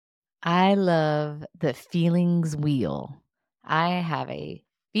I love the feelings wheel. I have a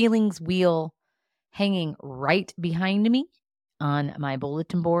feelings wheel hanging right behind me on my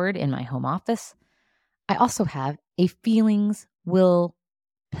bulletin board in my home office. I also have a feelings wheel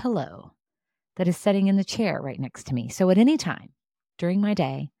pillow that is sitting in the chair right next to me. So at any time during my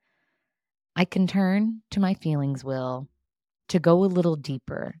day, I can turn to my feelings wheel to go a little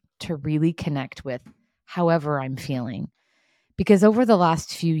deeper, to really connect with however I'm feeling. Because over the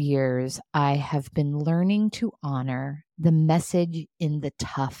last few years, I have been learning to honor the message in the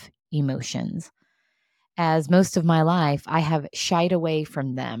tough emotions. As most of my life, I have shied away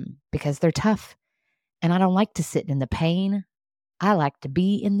from them because they're tough. And I don't like to sit in the pain. I like to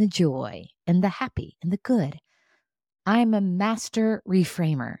be in the joy and the happy and the good. I'm a master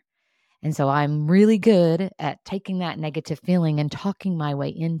reframer. And so I'm really good at taking that negative feeling and talking my way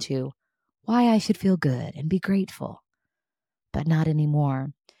into why I should feel good and be grateful, but not anymore.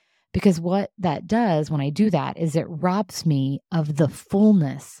 Because what that does when I do that is it robs me of the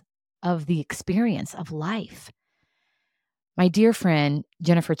fullness of the experience of life. My dear friend,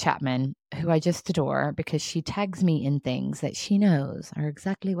 Jennifer Chapman, who I just adore because she tags me in things that she knows are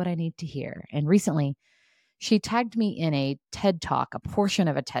exactly what I need to hear. And recently, she tagged me in a TED Talk, a portion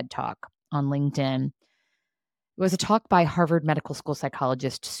of a TED Talk on LinkedIn. It was a talk by Harvard Medical School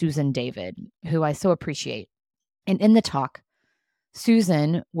psychologist Susan David, who I so appreciate. And in the talk,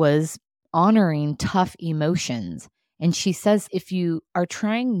 Susan was honoring tough emotions. And she says if you are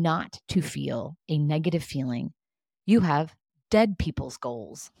trying not to feel a negative feeling, you have dead people's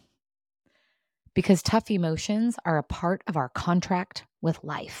goals because tough emotions are a part of our contract with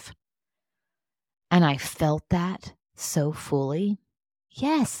life. And I felt that so fully.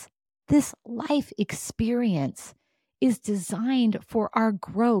 Yes, this life experience is designed for our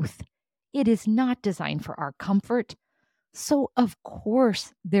growth. It is not designed for our comfort. So, of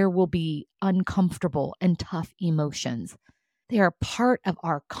course, there will be uncomfortable and tough emotions. They are part of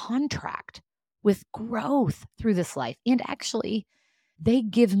our contract with growth through this life. And actually, they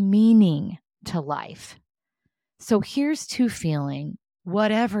give meaning to life. So, here's to feeling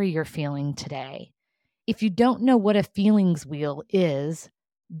whatever you're feeling today. If you don't know what a feelings wheel is,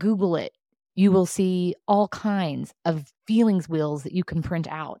 Google it. You will see all kinds of feelings wheels that you can print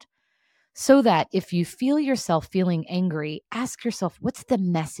out. So that if you feel yourself feeling angry, ask yourself, what's the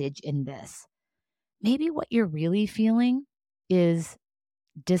message in this? Maybe what you're really feeling is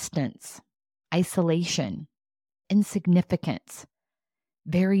distance, isolation, insignificance,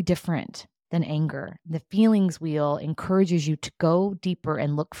 very different than anger. The feelings wheel encourages you to go deeper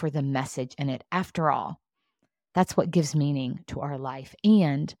and look for the message in it. After all, that's what gives meaning to our life.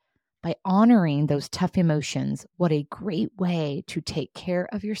 And by honoring those tough emotions, what a great way to take care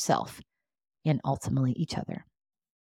of yourself and ultimately each other.